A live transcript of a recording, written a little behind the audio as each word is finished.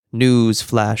News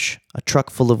flash. A truck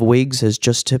full of wigs has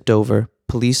just tipped over.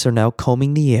 Police are now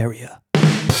combing the area.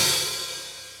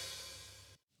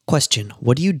 Question.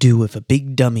 What do you do if a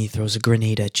big dummy throws a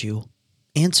grenade at you?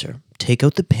 Answer. Take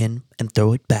out the pin and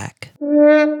throw it back.